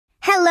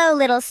Hello,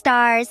 little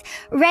stars.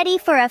 Ready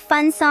for a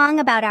fun song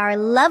about our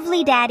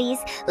lovely daddies?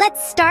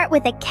 Let's start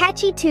with a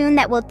catchy tune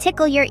that will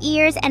tickle your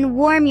ears and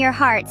warm your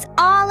hearts,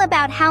 all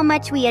about how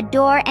much we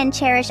adore and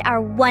cherish our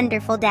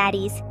wonderful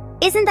daddies.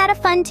 Isn't that a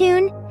fun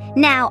tune?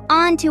 Now,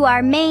 on to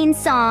our main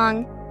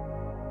song.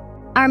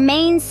 Our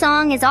main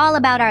song is all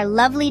about our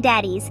lovely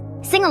daddies.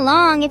 Sing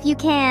along if you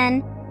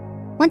can.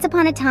 Once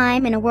upon a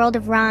time, in a world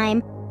of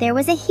rhyme, there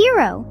was a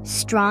hero,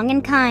 strong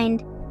and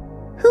kind.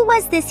 Who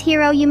was this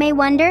hero, you may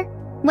wonder?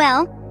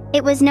 Well,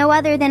 it was no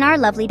other than our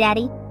lovely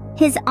daddy.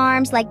 His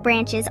arms like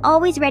branches,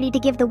 always ready to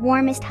give the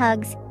warmest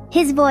hugs.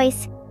 His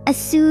voice, a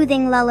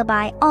soothing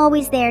lullaby,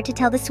 always there to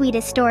tell the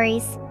sweetest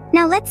stories.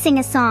 Now let's sing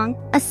a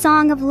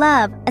song of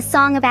love, a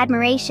song of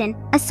admiration,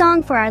 a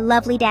song for our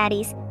lovely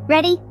daddies.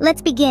 Ready?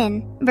 Let's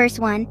begin. Verse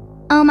 1.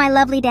 Oh, my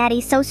lovely daddy,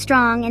 so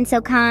strong and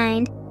so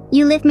kind.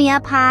 You lift me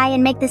up high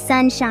and make the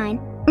sun shine.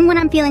 And when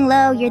I'm feeling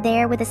low, you're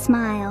there with a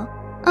smile.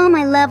 Oh,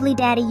 my lovely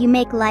daddy, you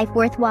make life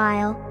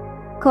worthwhile.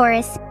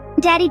 Chorus.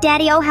 Daddy,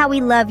 daddy, oh how we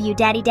love you,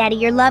 daddy, daddy,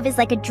 your love is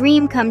like a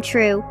dream come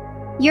true.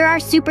 You're our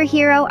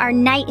superhero, our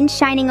knight in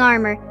shining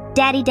armor.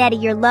 Daddy, daddy,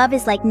 your love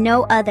is like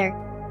no other.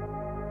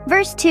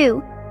 Verse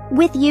 2.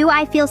 With you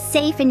I feel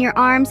safe, in your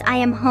arms I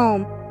am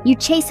home. You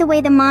chase away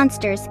the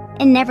monsters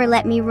and never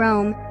let me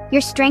roam.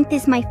 Your strength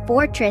is my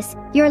fortress,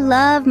 your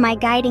love my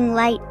guiding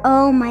light.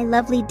 Oh, my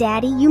lovely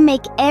daddy, you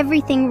make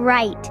everything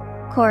right.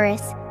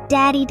 Chorus.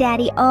 Daddy,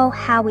 daddy, oh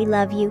how we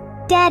love you.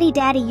 Daddy,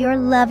 daddy, your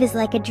love is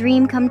like a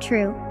dream come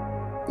true.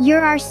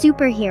 You're our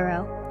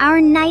superhero, our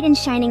knight in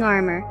shining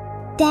armor.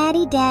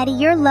 Daddy, daddy,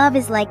 your love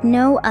is like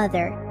no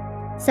other.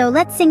 So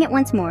let's sing it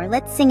once more.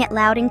 Let's sing it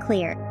loud and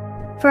clear.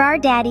 For our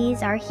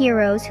daddies, our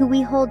heroes, who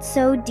we hold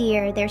so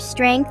dear, their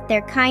strength,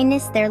 their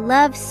kindness, their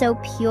love so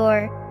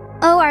pure.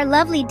 Oh, our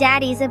lovely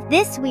daddies, of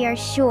this we are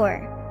sure.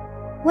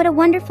 What a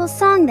wonderful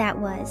song that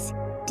was.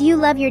 Do you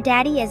love your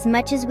daddy as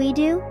much as we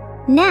do?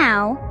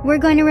 Now, we're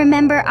going to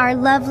remember our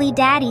lovely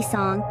daddy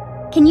song.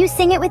 Can you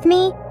sing it with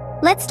me?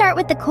 Let's start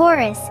with the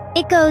chorus.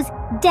 It goes,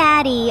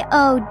 Daddy,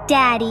 oh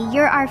daddy,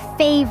 you're our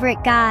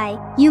favorite guy.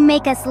 You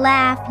make us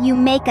laugh, you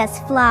make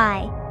us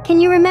fly. Can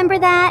you remember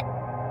that?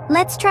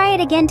 Let's try it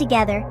again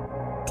together.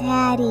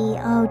 Daddy,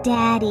 oh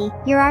daddy,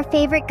 you're our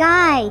favorite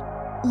guy.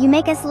 You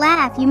make us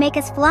laugh, you make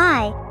us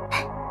fly.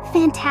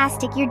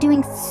 Fantastic, you're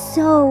doing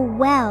so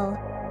well.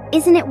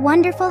 Isn't it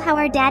wonderful how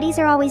our daddies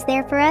are always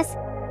there for us?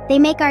 They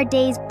make our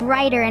days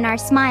brighter and our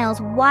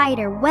smiles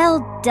wider.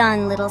 Well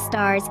done, little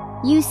stars.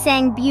 You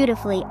sang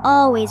beautifully.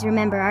 Always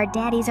remember, our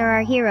daddies are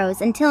our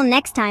heroes. Until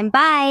next time,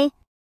 bye!